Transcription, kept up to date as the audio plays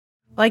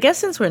Well, I guess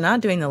since we're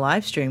not doing the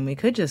live stream, we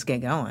could just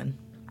get going.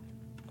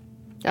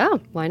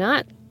 Oh, why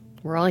not?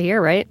 We're all here,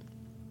 right?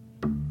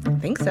 I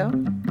think so.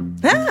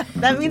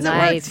 That means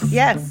Nice. It worked.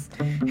 Yes.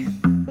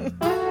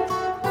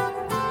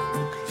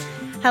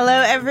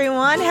 Hello,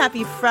 everyone.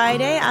 Happy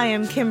Friday. I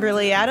am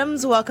Kimberly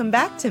Adams. Welcome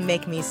back to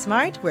Make Me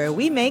Smart, where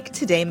we make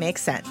today make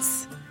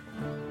sense.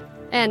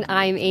 And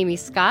I'm Amy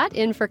Scott,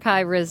 in for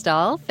Kai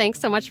Rizdal.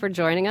 Thanks so much for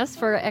joining us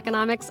for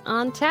Economics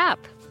on Tap.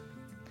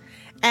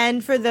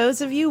 And for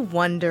those of you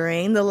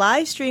wondering, the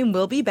live stream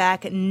will be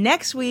back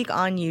next week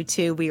on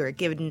YouTube. We were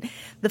giving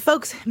the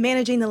folks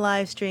managing the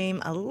live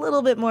stream a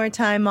little bit more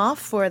time off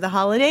for the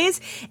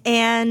holidays,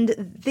 and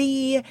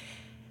they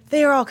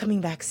are all coming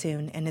back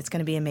soon, and it's going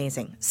to be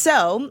amazing.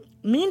 So,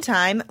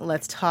 meantime,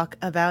 let's talk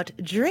about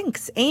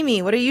drinks.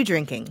 Amy, what are you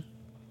drinking?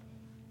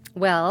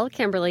 Well,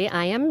 Kimberly,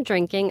 I am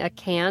drinking a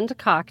canned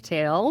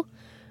cocktail,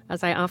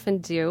 as I often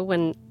do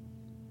when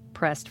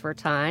pressed for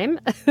time.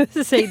 This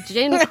is a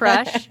Gin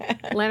Crush,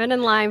 lemon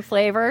and lime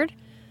flavored.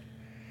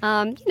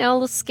 A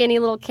little skinny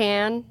little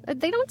can.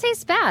 They don't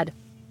taste bad.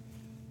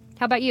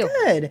 How about you?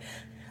 Good.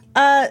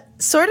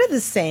 Sort of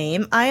the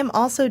same. I am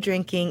also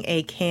drinking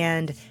a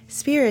canned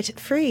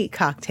spirit-free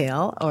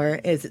cocktail, or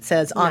as it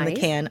says on the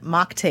can,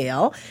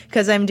 mocktail,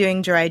 because I'm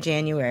doing dry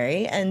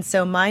January. And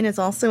so mine is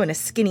also in a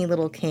skinny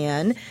little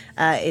can.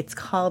 It's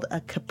called a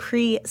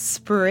Capri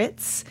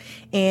Spritz,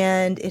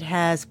 and it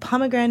has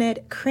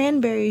pomegranate,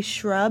 cranberry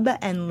shrub,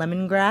 and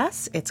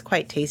lemongrass. It's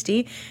quite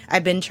tasty.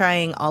 I've been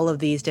trying all of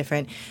these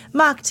different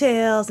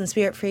mocktails and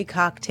spirit-free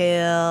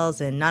cocktails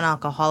and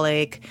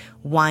non-alcoholic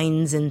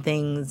wines and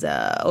things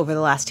over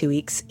the last 2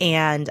 weeks,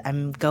 and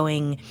I'm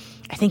going,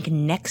 I think,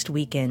 next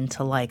weekend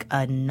to like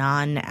a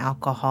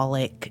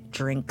non-alcoholic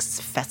drinks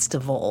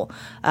festival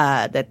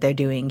that they're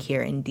doing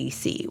here in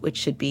DC, which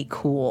should be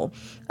cool.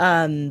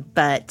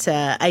 But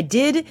I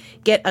did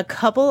get a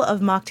couple of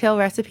mocktail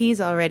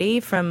recipes already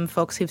from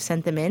folks who've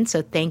sent them in,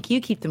 so thank you.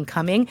 Keep them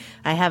coming.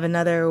 I have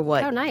another,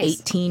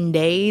 18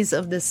 days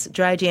of this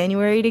dry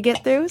January to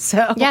get through.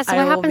 So yeah, so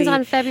what happens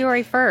on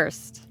February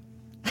 1st?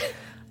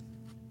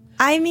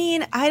 I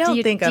mean, I don't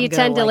think I'm going to... Do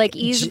you tend to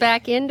ease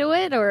back into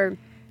it, or...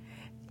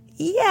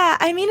 Yeah,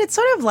 I mean, it's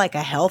sort of like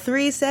a health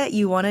reset.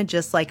 You want to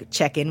just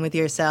check in with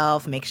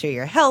yourself, make sure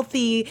you're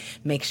healthy,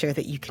 make sure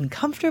that you can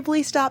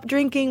comfortably stop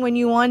drinking when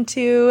you want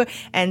to.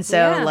 And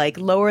so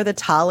lower the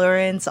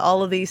tolerance,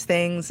 all of these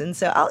things. And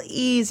so I'll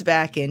ease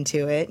back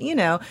into it,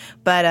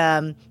 but,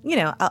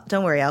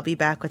 don't worry, I'll be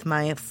back with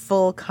my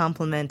full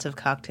complement of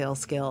cocktail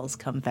skills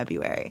come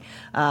February.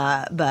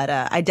 But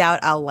I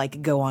doubt I'll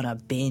go on a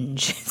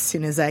binge as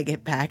soon as I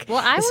get back.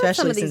 Well, I want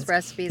some of these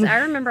recipes. I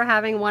remember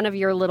having one of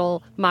your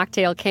little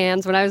mocktail cans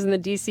when I was in the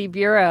D.C.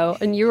 bureau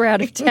and you were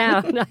out of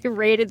town. I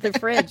raided the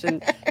fridge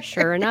and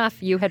sure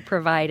enough, you had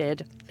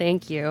provided.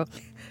 Thank you.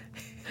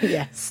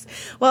 Yes.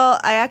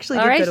 Well, I actually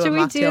did go to a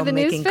mocktail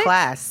making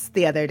class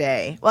the other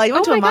day. Well, I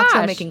went to a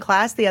mocktail making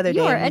class the other day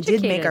and we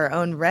did make our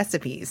own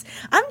recipes.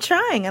 I'm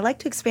trying. I like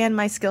to expand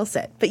my skill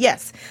set. But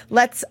yes,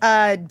 let's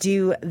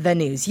do the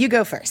news. You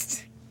go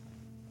first.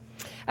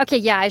 Okay,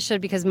 yeah, I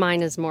should because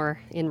mine is more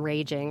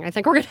enraging. I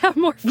think we're going to have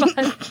more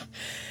fun.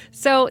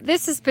 So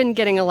this has been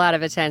getting a lot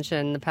of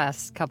attention the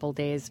past couple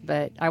days,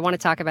 but I want to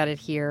talk about it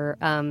here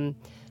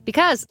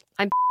because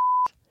I'm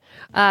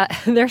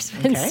there's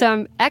been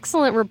some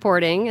excellent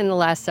reporting in the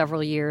last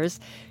several years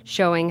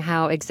showing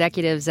how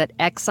executives at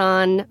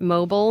Exxon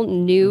Mobil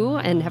knew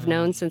and have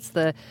known since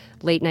the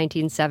late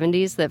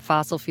 1970s that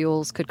fossil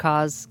fuels could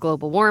cause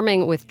global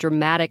warming with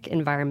dramatic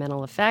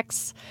environmental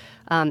effects.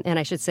 And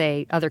I should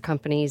say other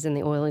companies in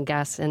the oil and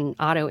gas and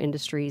auto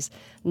industries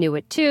knew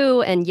it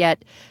too, and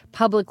yet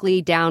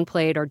publicly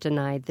downplayed or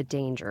denied the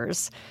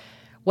dangers.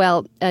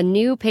 Well, a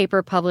new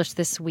paper published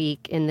this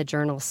week in the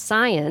journal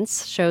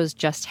Science shows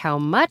just how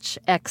much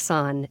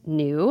Exxon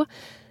knew.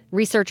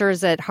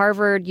 Researchers at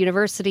Harvard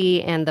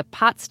University and the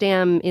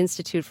Potsdam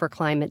Institute for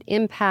Climate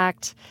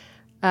Impact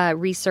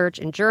Research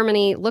in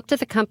Germany looked at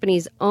the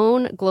company's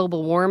own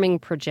global warming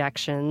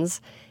projections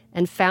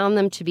and found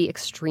them to be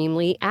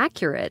extremely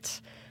accurate.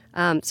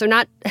 So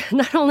not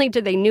only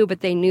did they knew, but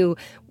they knew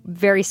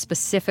very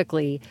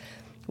specifically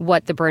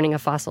what the burning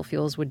of fossil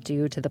fuels would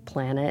do to the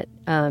planet.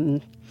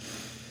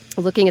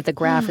 Looking at the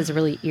graph is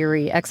really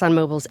eerie.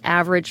 ExxonMobil's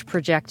average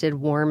projected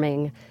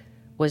warming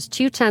was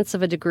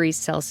 0.2 degrees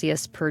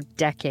Celsius per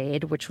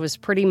decade, which was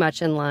pretty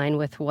much in line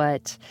with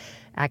what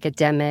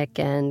academic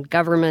and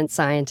government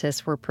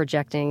scientists were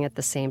projecting at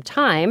the same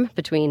time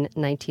between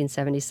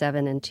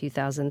 1977 and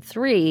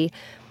 2003.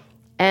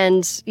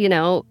 And,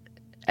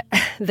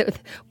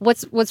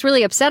 what's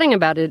really upsetting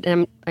about it,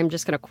 and I'm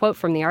just going to quote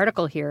from the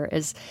article here,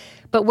 is,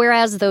 but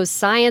whereas those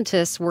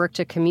scientists worked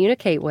to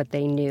communicate what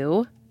they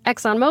knew,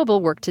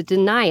 ExxonMobil worked to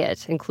deny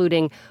it,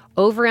 including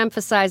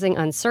overemphasizing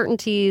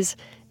uncertainties,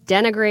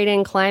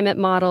 denigrating climate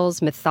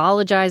models,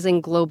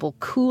 mythologizing global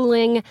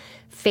cooling,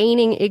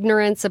 feigning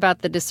ignorance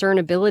about the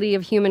discernibility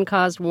of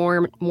human-caused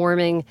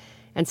warming,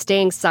 and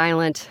staying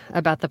silent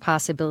about the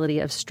possibility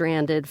of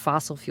stranded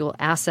fossil fuel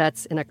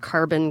assets in a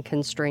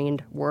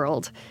carbon-constrained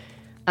world.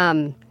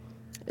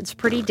 It's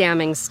pretty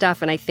damning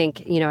stuff. And I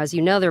think, as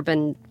you know, there have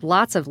been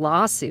lots of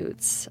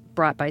lawsuits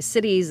brought by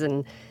cities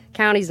and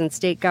counties and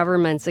state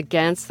governments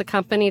against the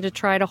company to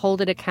try to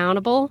hold it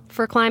accountable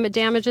for climate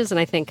damages. And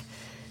I think,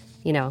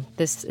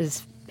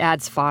 this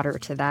adds fodder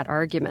to that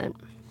argument.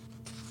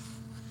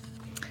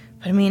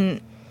 But I mean,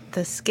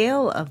 the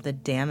scale of the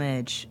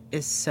damage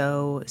is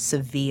so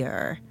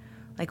severe.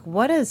 Like,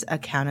 what does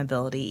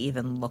accountability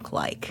even look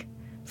like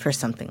for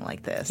something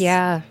like this?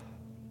 Yeah.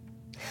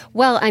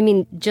 Well, I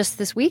mean, just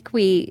this week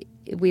we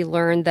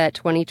learned that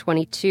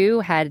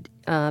 2022 had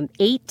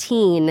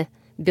 $18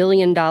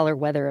 billion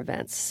weather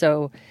events.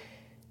 So,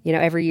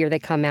 every year they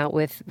come out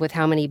with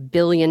how many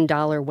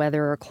billion-dollar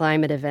weather or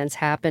climate events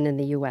happen in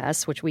the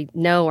U.S., which we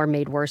know are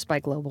made worse by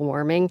global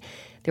warming.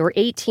 There were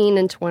 18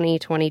 in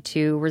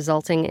 2022,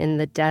 resulting in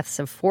the deaths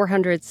of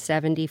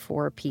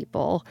 474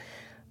 people.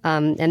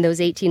 And those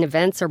 18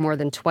 events are more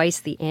than twice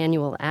the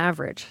annual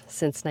average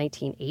since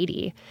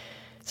 1980.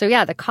 So,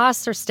 yeah, the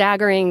costs are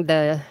staggering,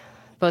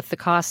 both the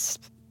costs,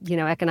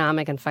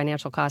 economic and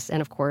financial costs,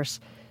 and, of course,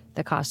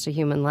 the cost of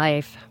human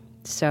life.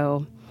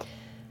 So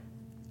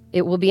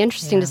it will be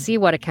interesting to see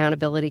what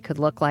accountability could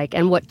look like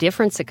and what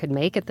difference it could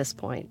make at this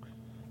point.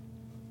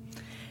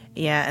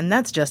 Yeah, and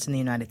that's just in the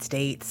United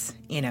States,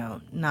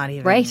 not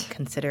even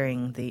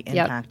considering the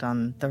impact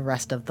on the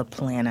rest of the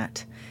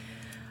planet.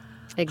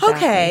 Exactly.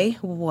 Okay,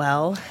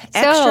 well,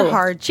 extra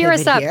hard cheer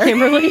us up, here.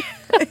 Kimberly.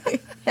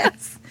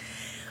 Yes.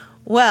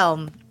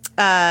 Well,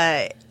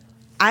 I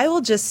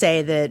will just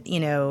say that,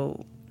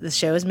 the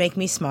shows make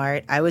me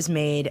smart. I was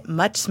made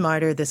much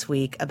smarter this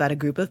week about a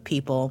group of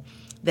people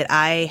that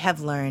I have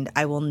learned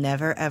I will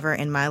never, ever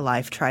in my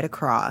life try to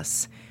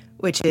cross,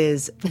 which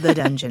is the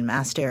Dungeon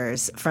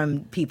Masters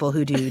from people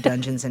who do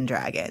Dungeons and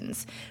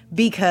Dragons.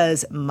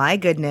 Because, my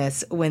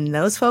goodness, when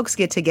those folks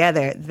get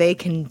together, they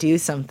can do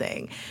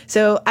something.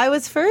 So I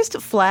was first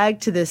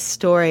flagged to this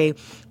story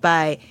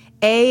by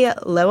A.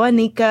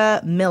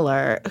 Loanika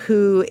Miller,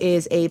 who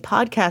is a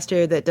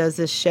podcaster that does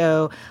this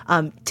show,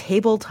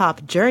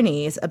 Tabletop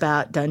Journeys,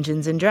 about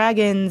Dungeons and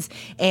Dragons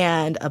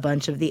and a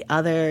bunch of the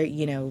other,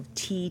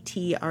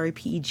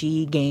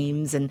 TTRPG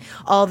games and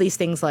all these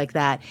things like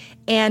that.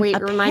 And wait,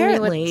 apparently, remind me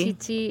what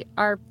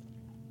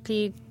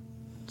TTRPG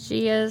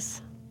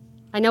is.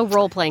 I know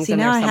role-playing's in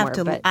there now somewhere. I have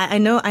to. But I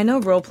know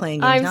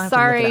role-playing games. I'm now I have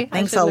sorry. To look it up.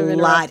 Thanks a shouldn't have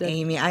lot, interrupted.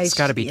 Amy. It's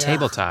got to be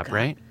tabletop,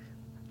 right?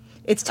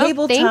 It's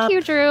tabletop. Thank you,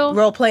 Drew.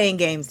 Role-playing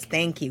games.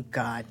 Thank you,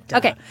 God. Duh.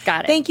 Okay,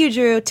 got it. Thank you,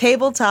 Drew.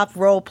 Tabletop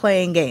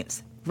role-playing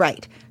games.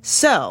 Right.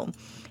 So,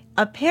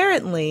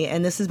 apparently,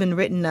 and this has been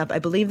written up, I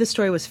believe the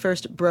story was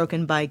first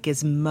broken by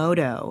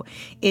Gizmodo,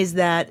 is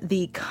that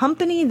the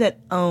company that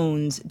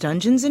owns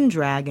Dungeons and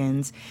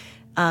Dragons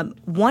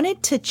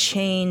wanted to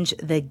change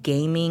the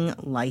gaming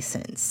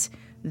license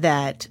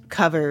that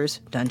covers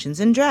Dungeons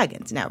and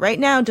Dragons. Now, right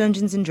now,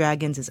 Dungeons and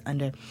Dragons is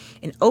under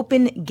an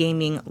open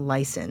gaming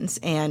license,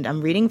 and I'm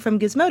reading from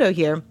Gizmodo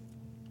here.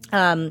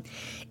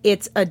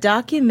 It's a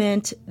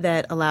document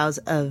that allows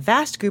a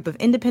vast group of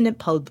independent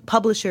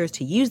publishers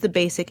to use the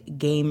basic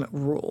game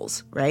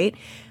rules, right?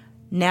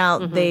 Now,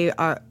 they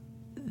are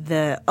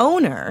the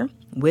owner,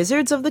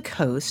 Wizards of the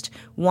Coast,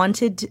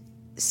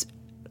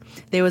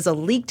 there was a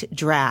leaked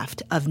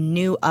draft of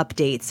new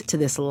updates to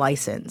this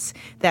license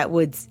that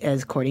would,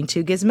 as according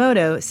to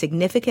Gizmodo,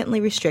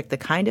 significantly restrict the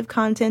kind of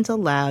content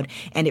allowed,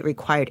 and it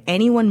required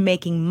anyone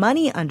making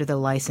money under the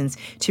license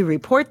to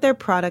report their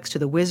products to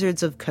the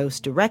Wizards of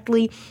Coast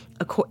directly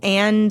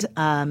and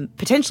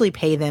potentially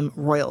pay them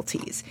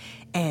royalties.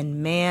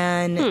 And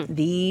man,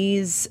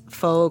 these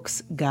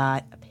folks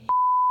got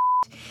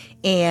pissed.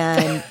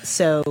 And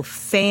so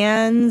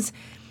fans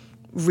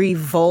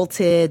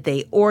revolted,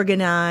 they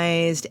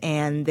organized,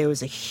 and there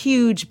was a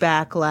huge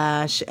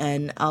backlash.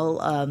 And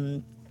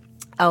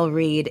I'll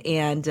read,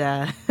 and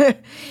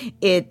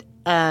it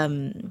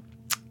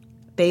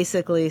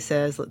basically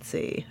says, let's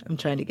see, I'm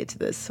trying to get to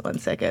this, one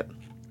second.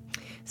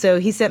 So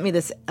he sent me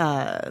this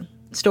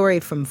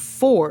story from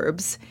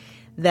Forbes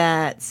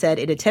that said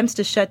it attempts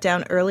to shut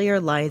down earlier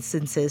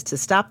licenses to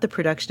stop the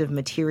production of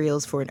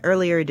materials for an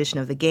earlier edition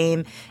of the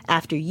game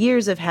after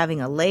years of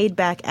having a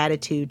laid-back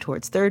attitude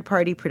towards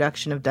third-party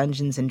production of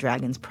Dungeons and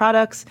Dragons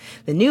products.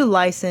 The new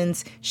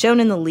license,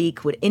 shown in the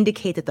leak, would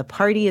indicate that the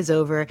party is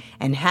over,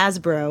 and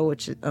Hasbro,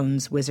 which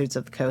owns Wizards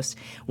of the Coast,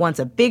 wants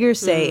a bigger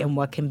say in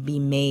what can be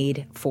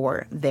made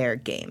for their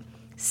game.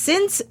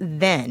 Since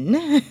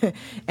then,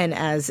 and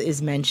as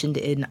is mentioned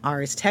in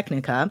Ars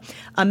Technica,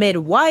 amid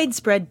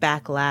widespread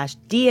backlash,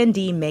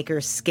 D&D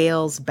Maker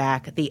scales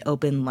back the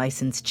open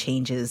license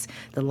changes.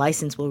 The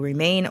license will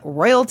remain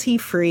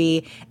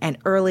royalty-free, and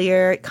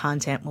earlier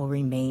content will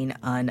remain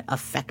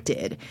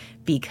unaffected,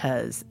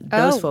 because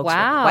those folks were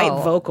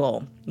quite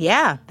vocal.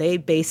 Yeah, they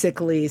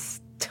basically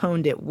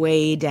toned it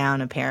way down,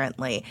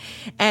 apparently.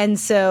 And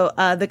so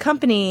the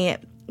company,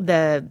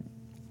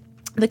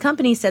 The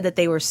company said that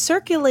they were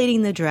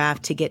circulating the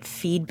draft to get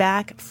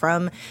feedback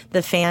from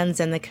the fans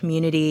and the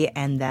community,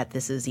 and that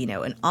this is,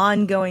 an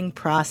ongoing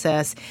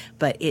process,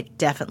 but it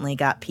definitely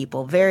got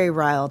people very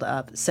riled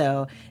up.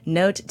 So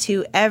note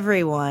to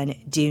everyone,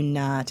 do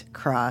not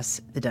cross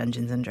the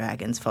Dungeons and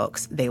Dragons,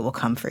 folks. They will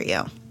come for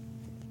you.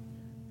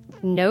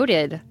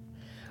 Noted.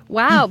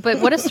 Wow,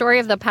 but what a story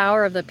of the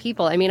power of the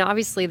people. I mean,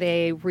 obviously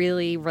they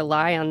really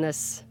rely on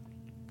this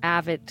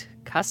avid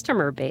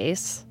customer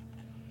base.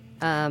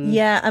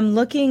 Yeah, I'm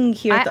looking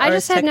here at the I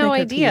just had no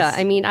idea. piece.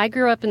 I mean, I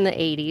grew up in the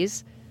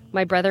 80s.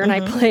 My brother and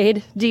I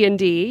played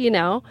D&D,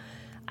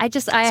 I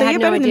So had you're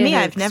no better idea than me. it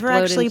I've never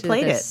exploded actually into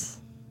played this.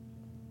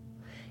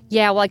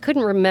 Yeah, well, I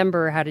couldn't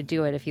remember how to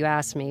do it if you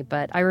asked me,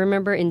 but I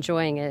remember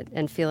enjoying it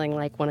and feeling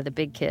like one of the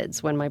big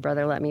kids when my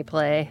brother let me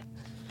play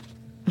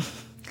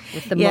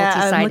with the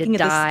multi-sided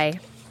die.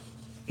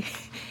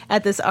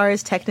 At this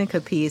Ars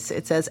Technica piece,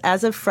 it says,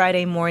 as of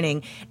Friday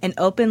morning, an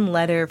open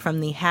letter from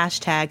the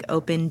hashtag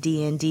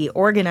OpenDND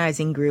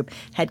organizing group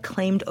had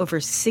claimed over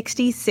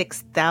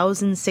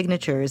 66,000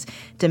 signatures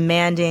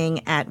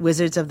demanding that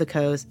Wizards of the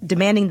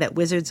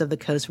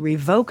Coast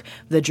revoke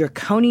the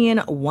draconian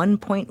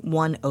 1.1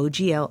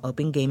 OGL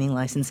open gaming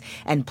license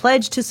and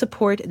pledge to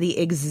support the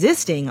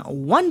existing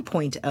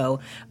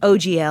 1.0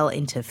 OGL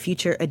into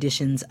future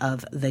editions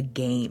of the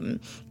game.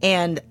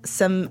 And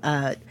some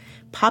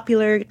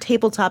popular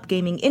tabletop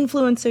gaming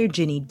influencer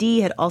Ginny D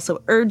had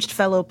also urged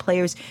fellow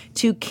players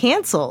to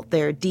cancel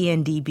their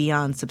D&D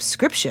Beyond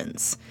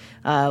subscriptions,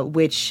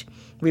 which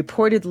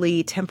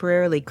reportedly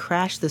temporarily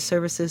crashed the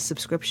service's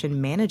subscription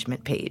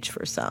management page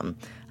for some.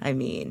 I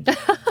mean,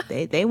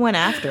 they went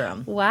after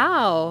them.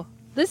 Wow,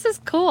 this is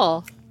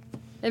cool.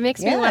 It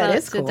makes me want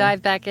to cool.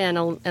 dive back in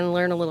and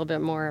learn a little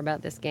bit more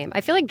about this game.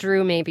 I feel like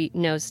Drew maybe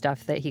knows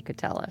stuff that he could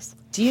tell us.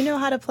 Do you know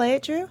how to play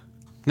it, Drew?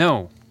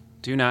 No,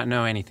 do not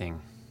know anything.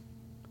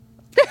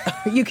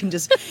 You can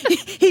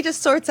he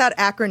just sorts out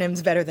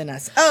acronyms better than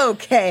us.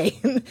 Okay.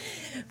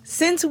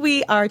 Since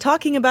we are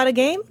talking about a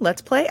game,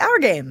 let's play our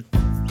game.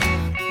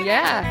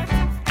 Yeah.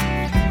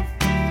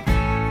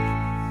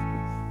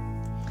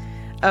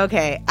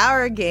 Okay,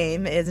 our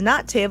game is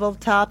not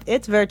tabletop,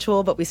 it's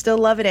virtual, but we still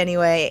love it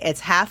anyway. It's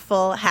half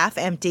full, half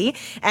empty,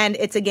 and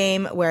it's a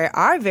game where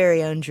our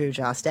very own Drew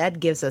Jostad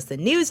gives us the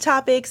news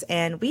topics,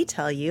 and we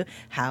tell you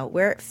how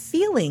we're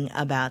feeling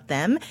about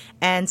them.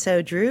 And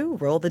so, Drew,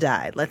 roll the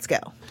die. Let's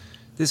go.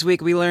 This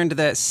week we learned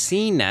that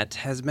CNET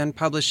has been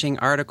publishing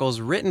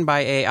articles written by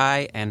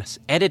AI and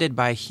edited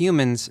by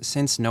humans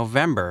since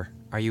November.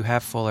 Are you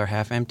half full or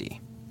half empty?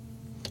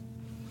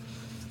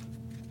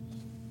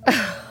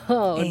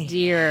 Oh,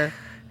 dear.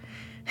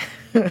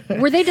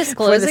 Were they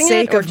disclosing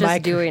it or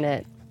just doing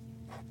it?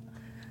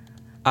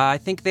 I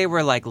think they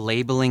were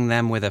labeling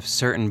them with a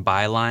certain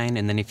byline,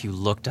 and then if you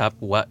looked up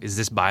what does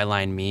this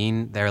byline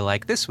mean, they're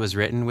like, this was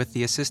written with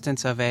the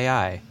assistance of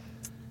AI.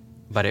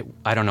 But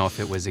I don't know if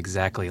it was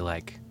exactly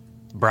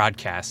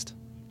broadcast.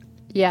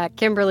 Yeah,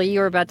 Kimberly,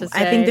 you were about to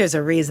say. I think there's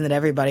a reason that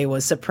everybody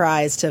was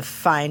surprised to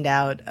find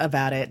out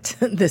about it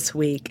this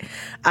week.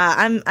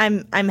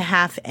 I'm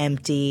half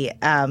empty.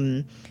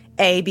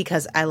 A,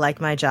 because I like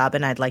my job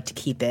and I'd like to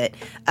keep it.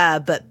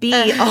 But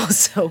B,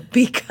 also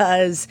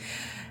because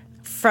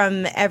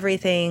from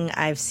everything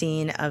I've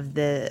seen of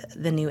the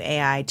new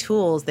AI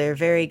tools, they're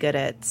very good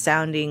at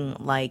sounding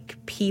like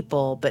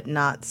people, but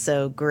not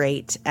so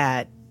great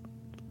at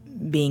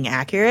being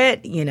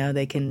accurate.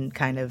 They can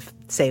kind of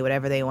say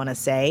whatever they want to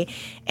say.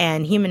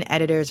 And human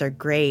editors are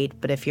great,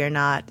 but if you're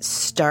not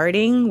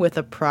starting with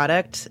a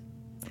product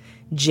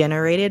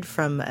generated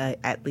from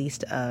at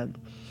least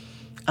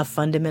a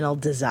fundamental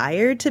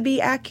desire to be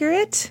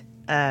accurate,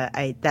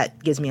 that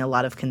gives me a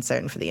lot of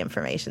concern for the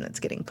information that's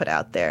getting put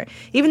out there.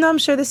 Even though I'm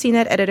sure the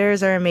CNET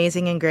editors are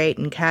amazing and great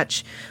and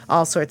catch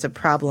all sorts of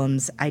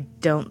problems, I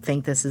don't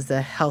think this is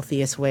the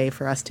healthiest way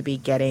for us to be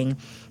getting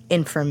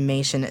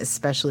information,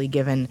 especially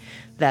given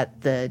that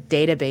the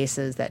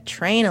databases that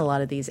train a lot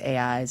of these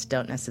AIs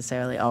don't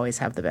necessarily always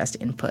have the best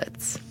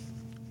inputs.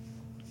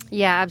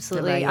 Yeah,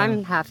 absolutely.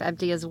 I'm half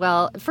empty as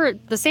well for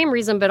the same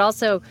reason, but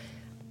also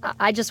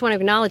I just want to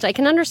acknowledge I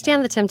can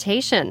understand the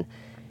temptation.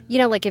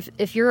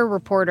 If you're a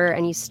reporter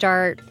and you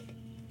start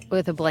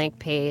with a blank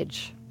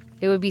page,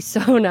 it would be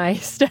so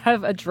nice to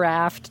have a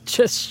draft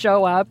just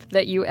show up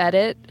that you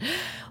edit,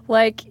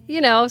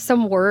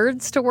 some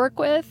words to work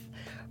with.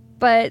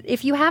 But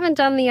if you haven't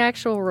done the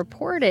actual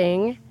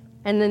reporting,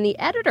 and then the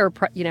editor,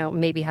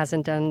 maybe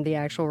hasn't done the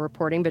actual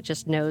reporting, but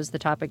just knows the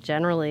topic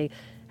generally,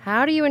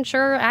 how do you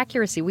ensure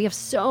accuracy? We have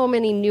so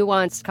many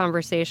nuanced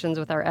conversations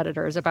with our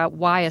editors about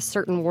why a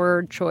certain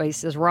word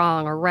choice is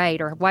wrong or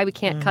right, or why we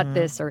can't cut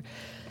this or,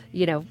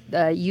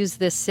 use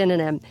this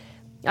synonym.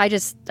 I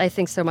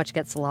think so much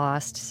gets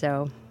lost.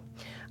 So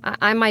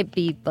I might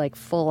be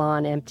full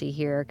on empty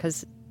here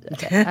because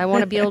I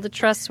want to be able to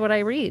trust what I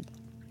read.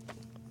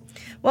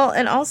 Well,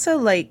 and also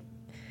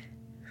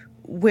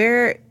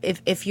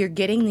if you're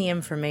getting the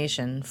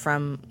information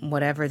from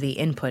whatever the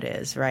input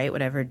is, right,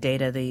 whatever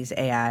data these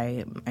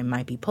AI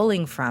might be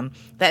pulling from,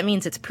 that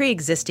means it's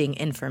pre-existing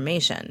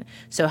information.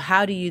 So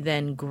how do you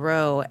then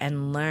grow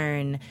and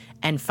learn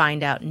and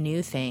find out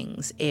new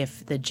things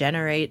if the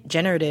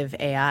generative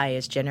AI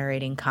is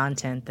generating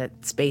content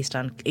that's based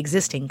on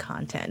existing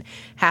content?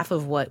 Half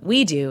of what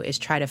we do is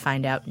try to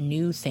find out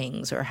new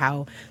things or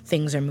how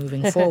things are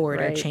moving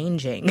forward or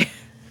changing.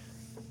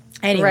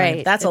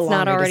 Anyway, that's a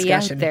longer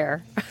discussion. It's not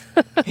already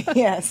out there.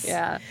 Yes.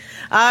 Yeah.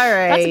 All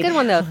right. That's a good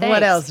one, though. Thanks.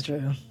 What else,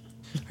 Drew?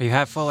 Are you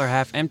half full or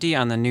half empty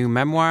on the new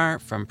memoir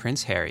from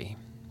Prince Harry?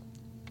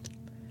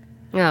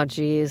 Oh,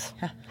 geez.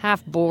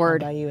 Half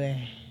bored. How about you,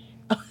 A?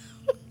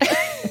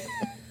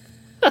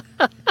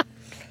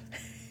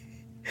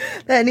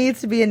 That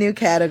needs to be a new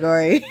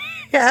category.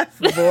 Half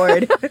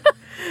bored.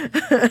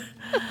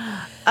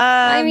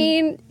 I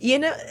mean,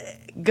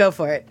 go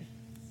for it.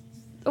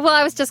 Well,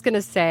 I was just going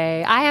to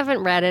say, I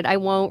haven't read it. I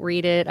won't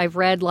read it. I've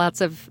read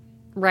lots of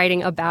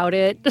writing about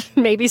it,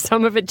 maybe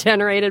some of it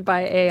generated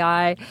by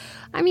AI.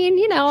 I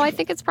mean, I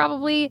think it's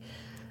probably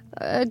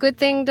a good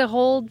thing to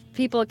hold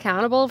people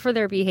accountable for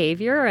their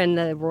behavior, and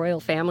the royal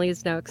family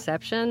is no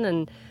exception.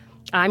 And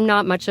I'm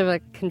not much of a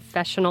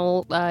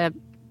confessional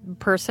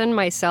person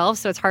myself,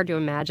 so it's hard to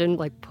imagine,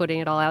 like,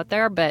 putting it all out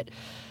there. But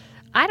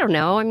I don't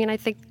know. I mean, I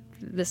think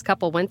this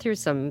couple went through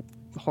some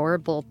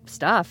horrible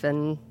stuff,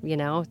 and,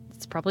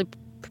 it's probably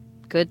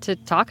good to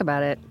talk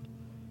about it.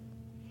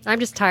 I'm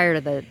just tired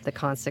of the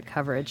constant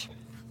coverage.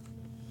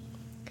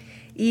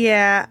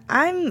 Yeah,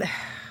 I'm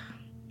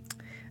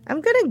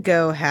gonna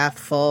go half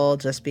full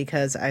just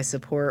because I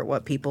support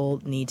what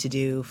people need to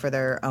do for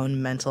their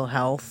own mental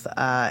health,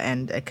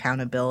 and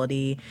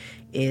accountability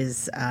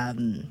is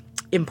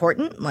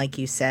important, like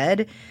you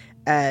said.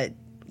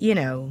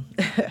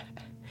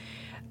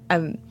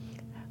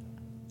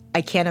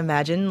 I can't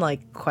imagine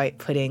quite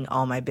putting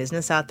all my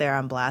business out there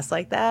on blast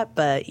like that,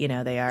 but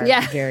they are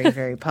very,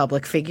 very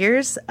public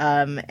figures.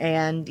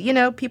 And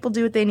people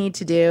do what they need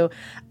to do.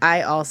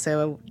 I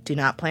also do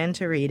not plan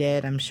to read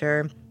it. I'm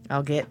sure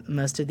I'll get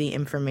most of the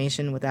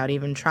information without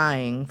even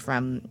trying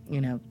from,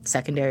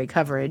 secondary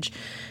coverage.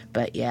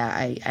 But yeah,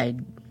 I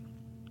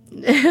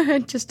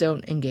just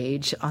don't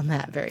engage on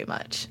that very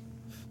much.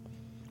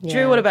 Yeah.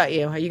 Drew, what about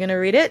you? Are you going to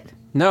read it?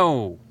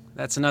 No,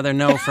 that's another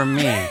no from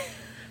me.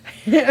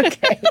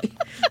 Okay.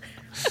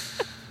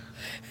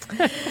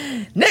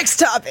 Next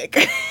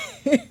topic.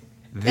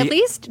 At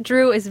least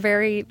Drew is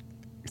very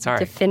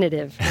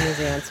definitive in his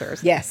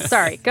answers. Yes.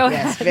 Sorry, go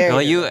ahead.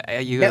 Well, you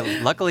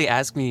luckily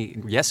asked me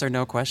yes or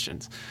no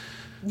questions.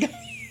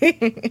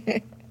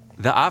 The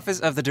Office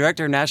of the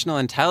Director of National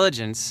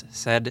Intelligence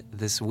said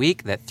this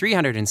week that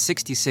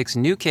 366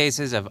 new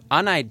cases of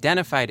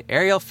unidentified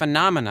aerial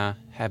phenomena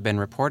have been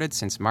reported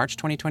since March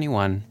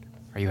 2021.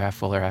 Are you half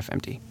full or half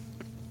empty?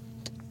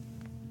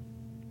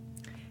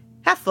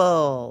 Half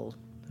full.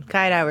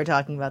 Kai and I were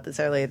talking about this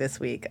earlier this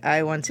week.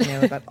 I want to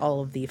know about all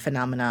of the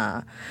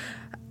phenomena.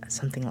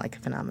 Something like a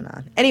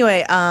phenomenon.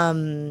 Anyway, yeah,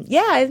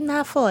 I'm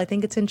half full. I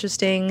think it's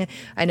interesting.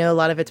 I know a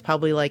lot of it's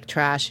probably like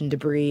trash and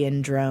debris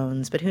and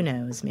drones, but who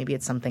knows? Maybe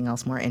it's something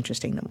else more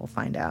interesting that we'll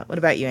find out. What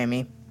about you,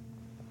 Amy?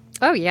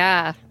 Oh,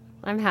 yeah.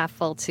 I'm half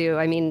full, too.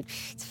 I mean,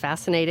 it's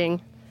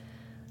fascinating.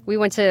 We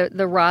went to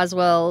the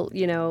Roswell,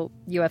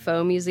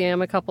 UFO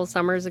museum a couple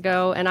summers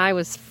ago, and I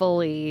was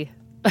fully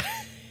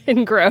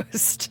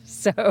engrossed.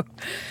 So,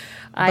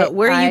 but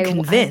were you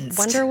convinced?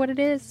 I wonder what it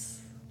is.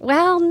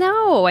 Well,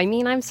 no. I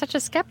mean, I'm such a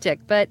skeptic,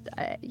 but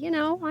I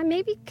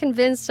may be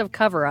convinced of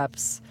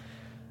cover-ups.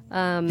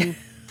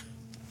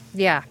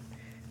 Yeah,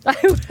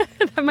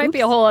 that might be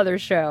a whole other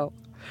show.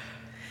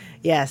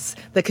 Yes,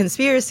 the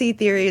conspiracy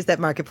theories that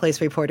marketplace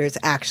reporters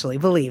actually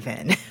believe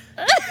in.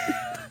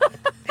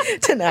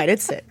 Tonight at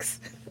 6.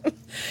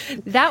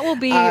 That will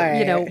be,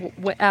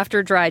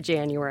 after dry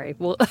January.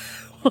 We'll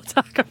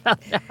talk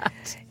about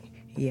that.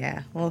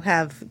 Yeah, we'll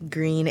have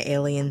green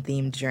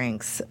alien-themed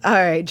drinks. All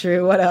right,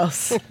 Drew, what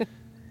else?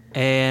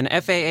 An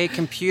FAA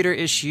computer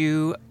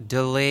issue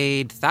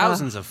delayed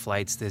thousands of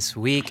flights this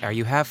week. Are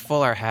you half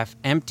full or half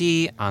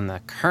empty on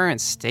the current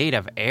state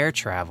of air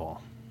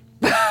travel?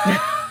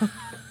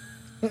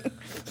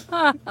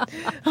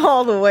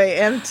 All the way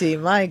empty,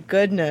 my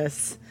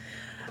goodness.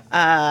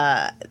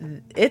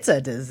 It's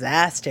a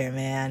disaster,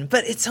 man.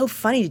 But it's so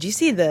funny. Did you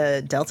see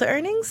the Delta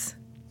earnings?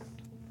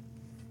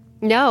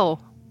 No.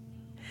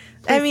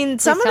 I mean,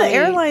 some of the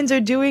airlines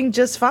are doing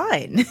just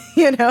fine,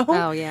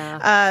 Oh,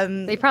 yeah.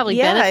 They probably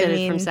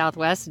benefited from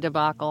Southwest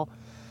debacle.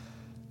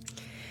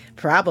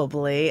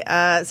 Probably.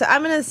 So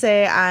I'm going to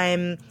say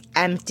I'm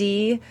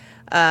empty.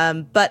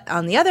 But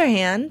on the other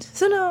hand,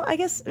 I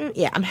guess,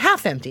 I'm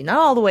half empty, not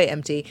all the way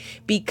empty,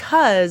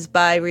 because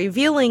by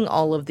revealing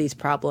all of these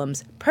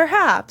problems,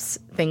 perhaps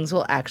things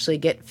will actually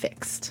get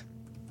fixed.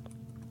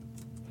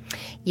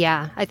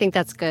 Yeah, I think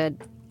that's good.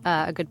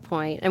 A good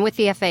point. And with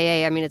the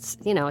FAA, I mean, it's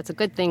a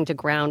good thing to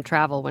ground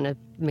travel when a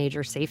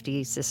major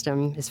safety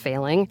system is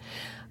failing.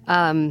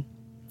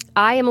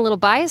 I am a little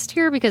biased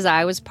here because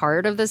I was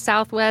part of the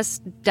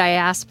Southwest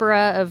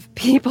diaspora of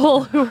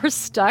people who were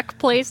stuck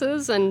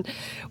places, and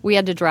we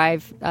had to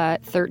drive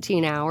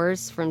 13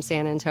 hours from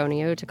San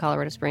Antonio to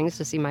Colorado Springs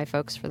to see my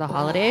folks for the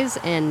holidays.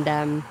 And,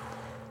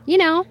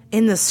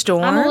 in the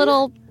storm,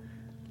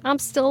 I'm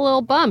still a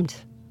little bummed.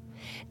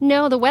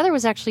 No, the weather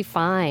was actually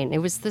fine. It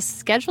was the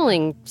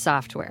scheduling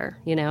software.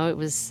 It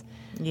was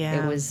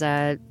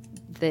that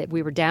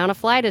we were down a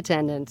flight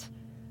attendant.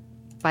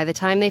 By the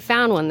time they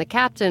found one, the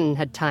captain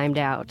had timed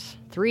out.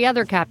 3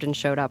 other captains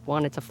showed up,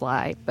 wanted to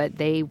fly, but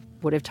they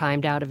would have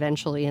timed out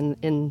eventually in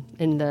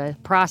the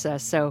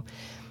process. So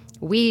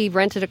we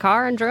rented a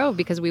car and drove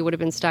because we would have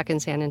been stuck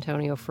in San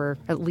Antonio for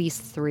at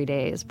least 3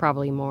 days,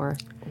 probably more.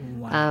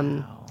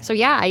 Wow. So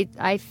yeah,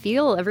 I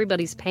feel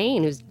everybody's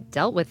pain who's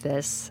dealt with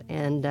this,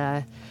 and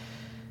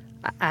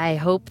I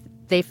hope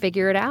they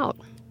figure it out.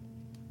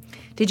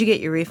 Did you get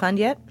your refund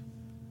yet?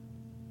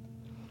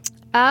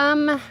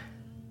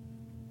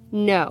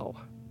 No.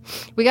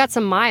 We got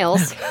some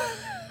miles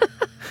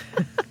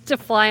to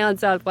fly on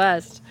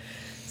Southwest.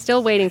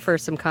 Still waiting for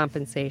some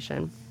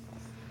compensation.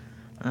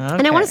 Okay.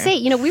 And I want to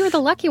say, we were the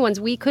lucky ones.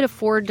 We could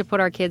afford to put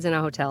our kids in a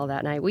hotel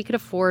that night. We could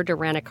afford to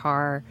rent a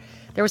car.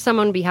 There was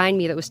someone behind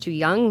me that was too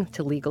young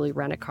to legally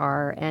rent a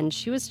car, and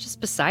she was just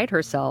beside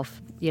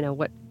herself,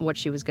 what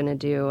she was going to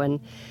do.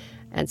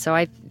 And so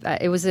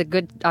it was a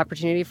good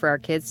opportunity for our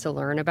kids to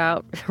learn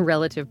about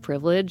relative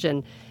privilege,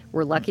 and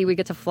we're lucky we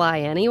get to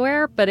fly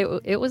anywhere, but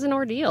it was an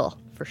ordeal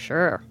for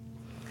sure.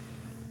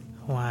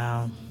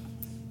 Wow.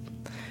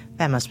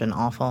 That must have been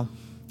awful.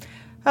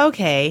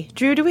 Okay,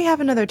 Drew, do we have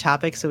another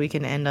topic so we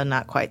can end on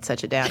not quite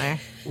such a downer?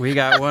 We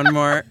got one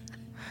more.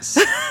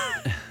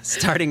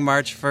 Starting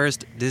March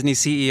 1st, Disney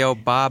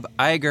CEO Bob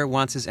Iger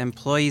wants his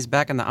employees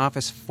back in the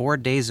office 4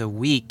 days a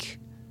week.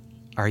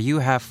 Are you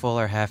half full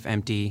or half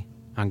empty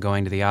on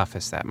going to the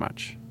office that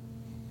much?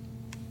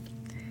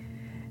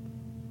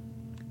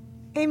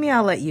 Amy,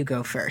 I'll let you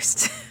go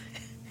first.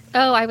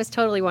 Oh, I was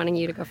totally wanting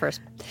you to go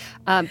first.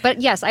 But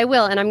yes, I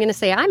will. And I'm going to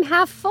say I'm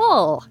half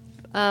full.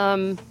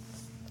 I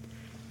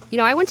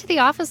went to the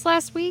office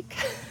last week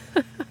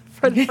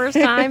for the first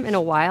time in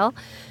a while.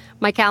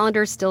 My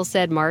calendar still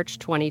said March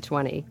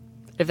 2020,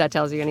 if that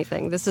tells you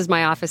anything. This is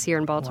my office here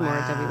in Baltimore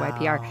at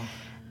WYPR.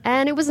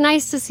 And it was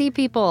nice to see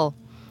people.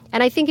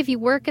 And I think if you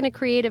work in a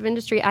creative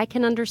industry, I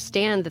can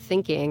understand the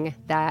thinking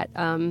that,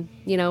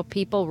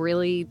 people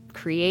really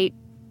create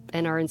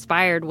and are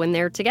inspired when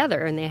they're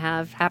together and they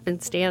have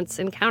happenstance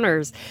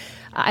encounters.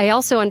 I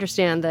also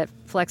understand that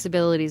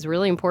flexibility is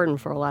really important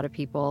for a lot of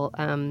people.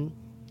 And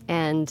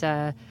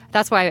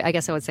that's why I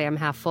guess I would say I'm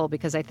half full,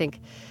 because I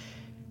think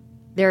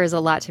there is a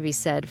lot to be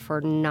said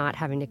for not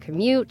having to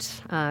commute,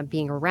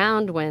 being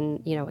around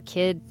when, a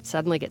kid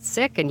suddenly gets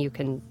sick and you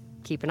can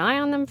keep an eye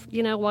on them,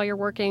 while you're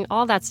working.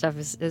 All that stuff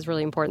is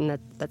really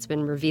important that's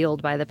been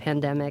revealed by the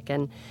pandemic.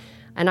 And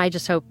I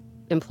just hope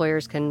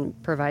employers can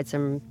provide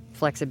some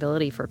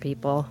flexibility for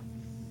people.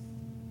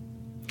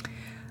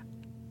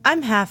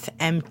 I'm half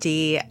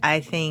empty.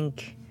 I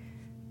think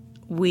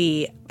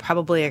we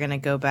probably are going to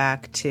go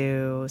back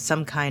to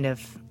some kind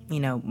of,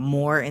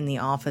 more in the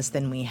office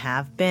than we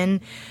have been.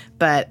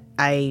 But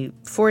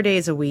 4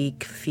 days a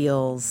week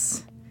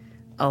feels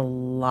a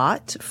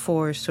lot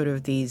for sort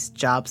of these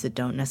jobs that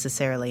don't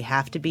necessarily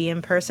have to be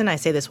in person. I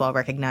say this while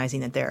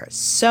recognizing that there are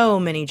so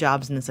many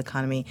jobs in this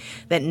economy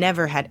that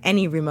never had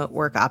any remote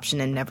work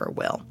option and never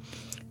will.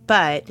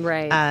 But,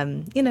 right.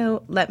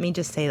 Let me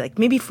just say,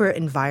 maybe for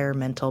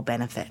environmental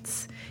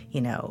benefits,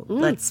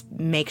 let's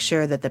make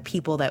sure that the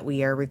people that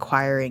we are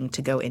requiring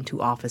to go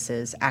into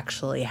offices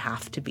actually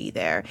have to be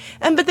there.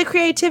 But the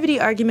creativity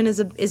argument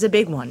is a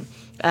big one.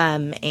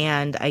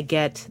 And I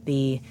get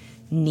the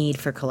need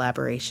for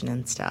collaboration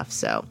and stuff.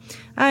 So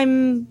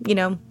I'm,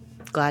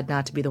 glad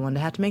not to be the one to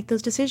have to make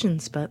those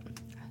decisions. But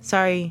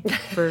sorry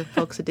for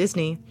folks at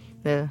Disney.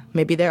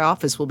 Maybe their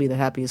office will be the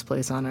happiest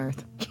place on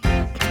earth.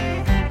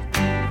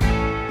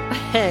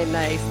 Hey,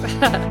 nice.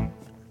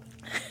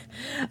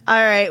 All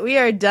right, we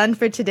are done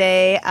for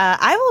today.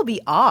 I will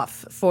be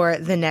off for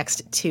the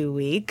next 2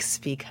 weeks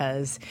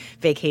because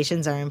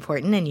vacations are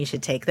important and you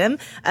should take them.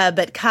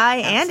 But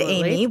Kai Absolutely.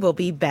 and Amy will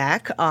be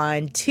back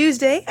on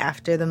Tuesday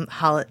after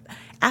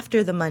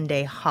the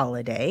Monday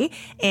holiday.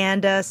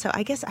 And so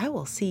I guess I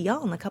will see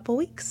y'all in a couple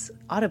weeks,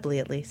 audibly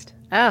at least.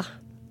 Oh,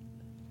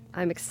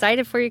 I'm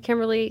excited for you,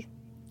 Kimberly.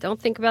 Don't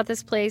think about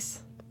this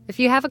place. If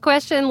you have a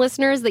question,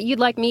 listeners, that you'd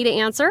like me to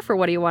answer for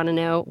What Do You Want to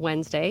Know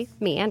Wednesday,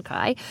 me and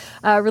Kai,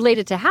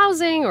 related to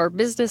housing or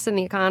business in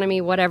the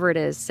economy, whatever it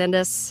is, send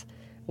us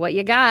what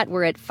you got.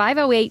 We're at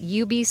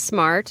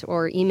 508-UB-SMART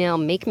or email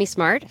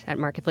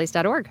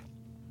makemesmart@marketplace.org.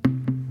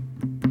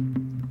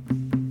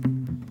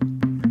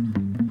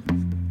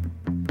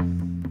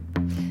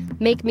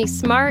 Make Me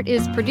Smart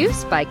is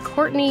produced by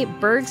Courtney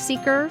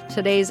Bergseeker.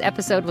 Today's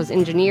episode was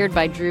engineered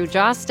by Drew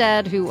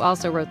Jostad, who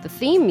also wrote the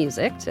theme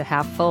music to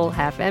Half Full,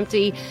 Half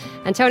Empty.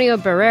 Antonio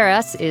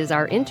Barreras is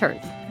our intern.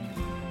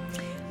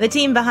 The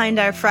team behind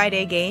our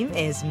Friday game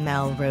is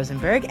Mel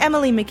Rosenberg,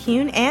 Emily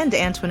McCune, and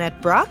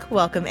Antoinette Brock.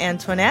 Welcome,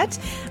 Antoinette.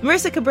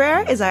 Marissa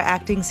Cabrera is our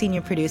acting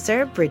senior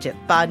producer. Bridget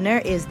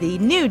Bodner is the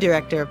new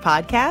director of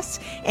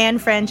podcasts. And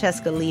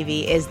Francesca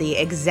Levy is the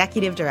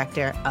executive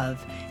director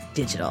of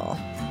digital.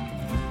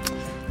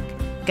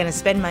 Going to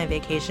spend my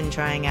vacation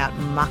trying out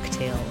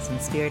mocktails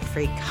and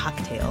spirit-free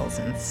cocktails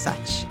and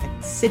such,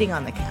 and sitting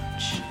on the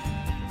couch.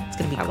 It's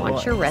going to be cool. I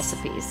want your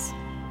recipes.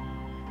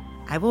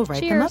 I will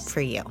write them up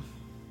for you.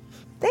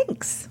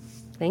 Thanks.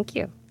 Thank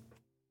you.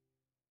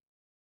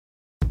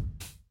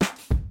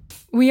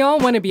 We all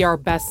want to be our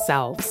best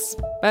selves,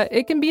 but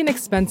it can be an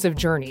expensive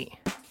journey.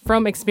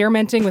 From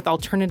experimenting with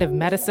alternative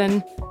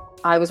medicine.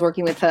 I was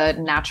working with a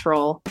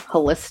natural,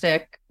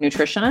 holistic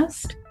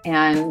nutritionist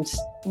and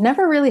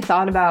never really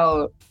thought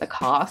about the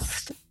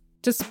cost.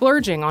 To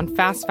splurging on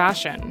fast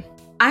fashion.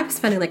 I was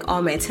spending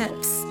all my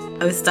tips.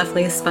 I was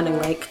definitely spending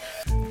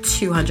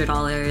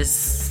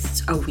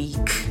 $200 a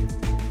week.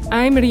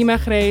 I'm Rima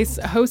Jerez,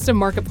 host of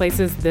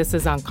Marketplace's This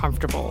Is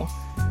Uncomfortable.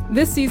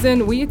 This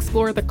season, we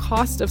explore the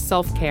cost of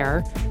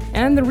self-care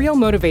and the real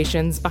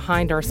motivations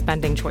behind our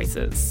spending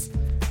choices.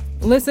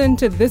 Listen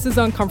to This Is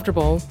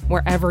Uncomfortable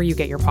wherever you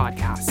get your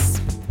podcasts.